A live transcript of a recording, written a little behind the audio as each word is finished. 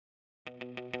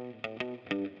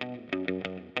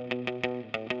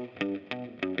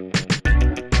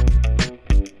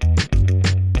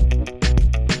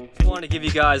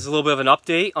you guys a little bit of an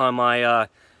update on my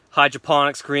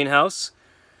hydroponics greenhouse.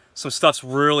 Some stuff's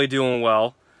really doing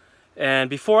well. And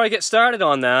before I get started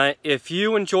on that, if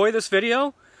you enjoy this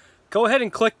video, go ahead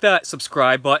and click that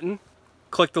subscribe button.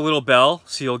 Click the little bell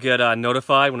so you'll get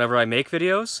notified whenever I make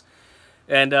videos.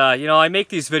 And you know, I make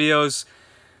these videos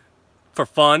for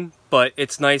fun, but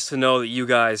it's nice to know that you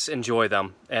guys enjoy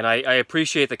them. And I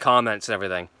appreciate the comments and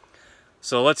everything.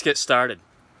 So let's get started.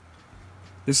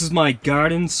 This is my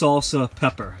garden salsa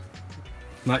pepper.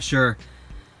 I'm not sure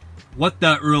what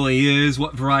that really is,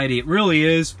 what variety it really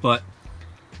is, but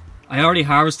I already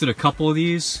harvested a couple of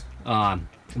these. In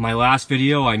my last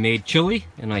video I made chili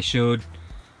and I showed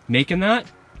making that.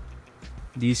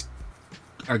 These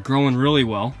are growing really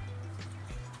well.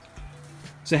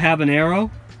 It's a habanero.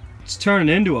 It's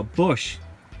turning into a bush.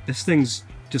 This thing's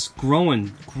just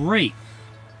growing great.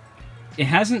 It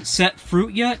hasn't set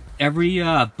fruit yet. Every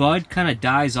bud kind of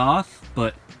dies off,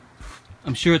 but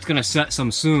I'm sure it's gonna set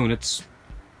some soon. I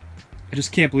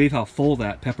just can't believe how full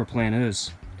that pepper plant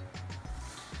is.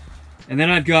 And then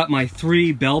I've got my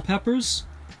 3 bell peppers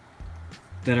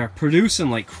that are producing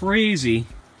like crazy.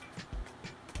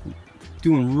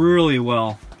 Doing really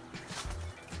well.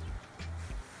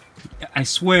 I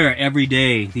swear every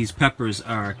day these peppers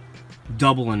are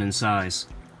doubling in size.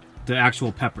 The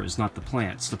actual peppers, not the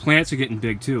plants. The plants are getting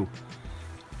big too.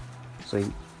 So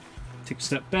you take a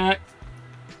step back.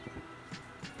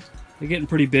 They're getting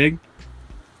pretty big.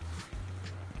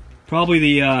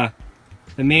 Probably the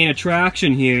main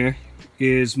attraction here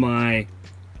is my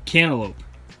cantaloupe,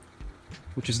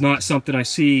 which is not something I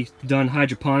see done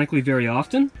hydroponically very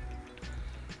often,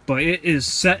 but it is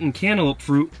setting cantaloupe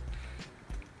fruit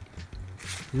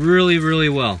really, really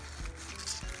well.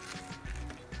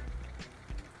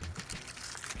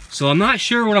 So I'm not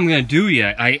sure what I'm going to do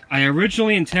yet. I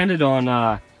originally intended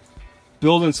on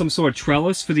building some sort of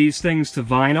trellis for these things to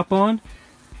vine up on,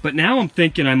 but now I'm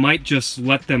thinking I might just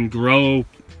let them grow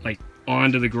like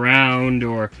onto the ground,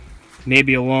 or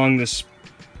maybe along this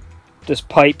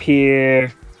pipe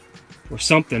here or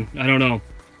something. I don't know.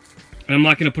 And I'm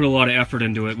not going to put a lot of effort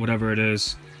into it, whatever it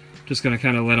is. Just going to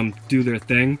kind of let them do their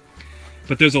thing.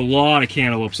 But there's a lot of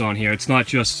cantaloupes on here. It's not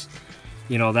just,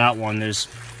 you know, that one. There's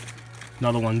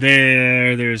another one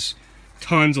there. There's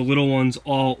tons of little ones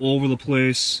all over the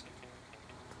place.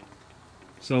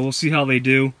 So we'll see how they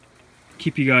do.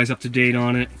 Keep you guys up to date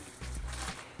on it.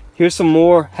 Here's some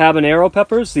more habanero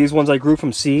peppers. These ones I grew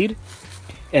from seed.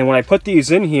 And when I put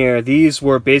these in here, these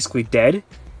were basically dead.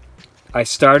 I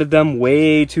started them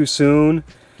way too soon,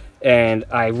 and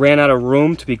I ran out of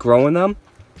room to be growing them.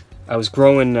 I was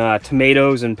growing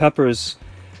tomatoes and peppers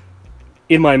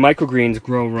in my microgreens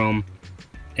grow room,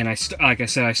 and like I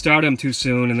said, I started them too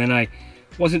soon, and then I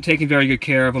wasn't taking very good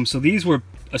care of them. So these were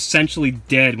essentially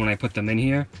dead when I put them in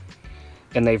here,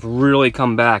 and they've really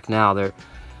come back now. They're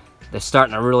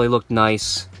starting to really look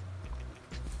nice.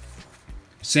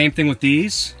 Same thing with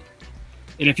these.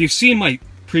 And if you've seen my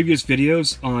previous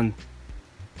videos on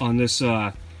this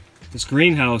this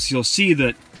greenhouse, you'll see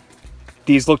that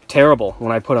these look terrible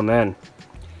when I put them in.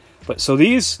 But so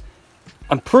these,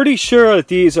 I'm pretty sure that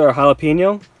these are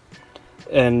jalapeno,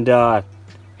 and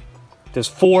there's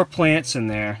 4 plants in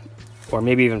there, or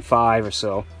maybe even 5 or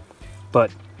so.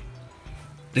 But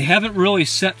they haven't really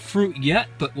set fruit yet,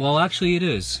 but well, actually it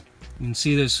is. You can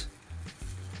see there's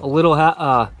a little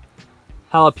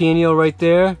jalapeno right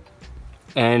there,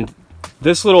 and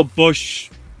this little bush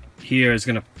here is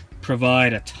going to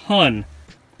provide a ton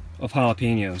of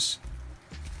jalapenos.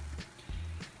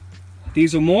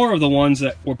 These are more of the ones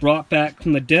that were brought back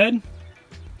from the dead,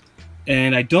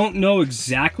 and I don't know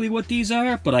exactly what these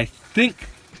are, but I think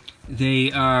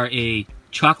they are a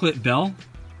chocolate bell,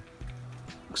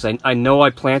 because I know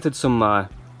I planted some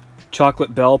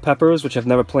chocolate bell peppers, which I've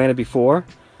never planted before,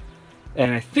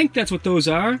 and I think that's what those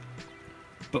are.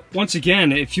 But once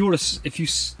again, if you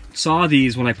saw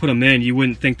these when I put them in, you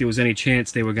wouldn't think there was any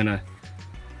chance they were gonna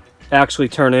actually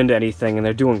turn into anything, and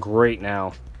they're doing great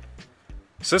now.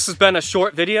 So this has been a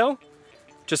short video.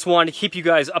 Just wanted to keep you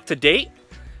guys up to date.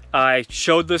 I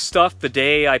showed this stuff the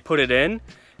day I put it in,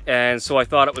 and so I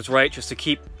thought it was right just to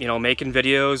keep, you know, making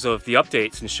videos of the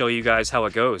updates and show you guys how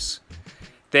it goes.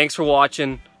 Thanks for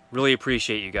watching. Really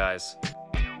appreciate you guys.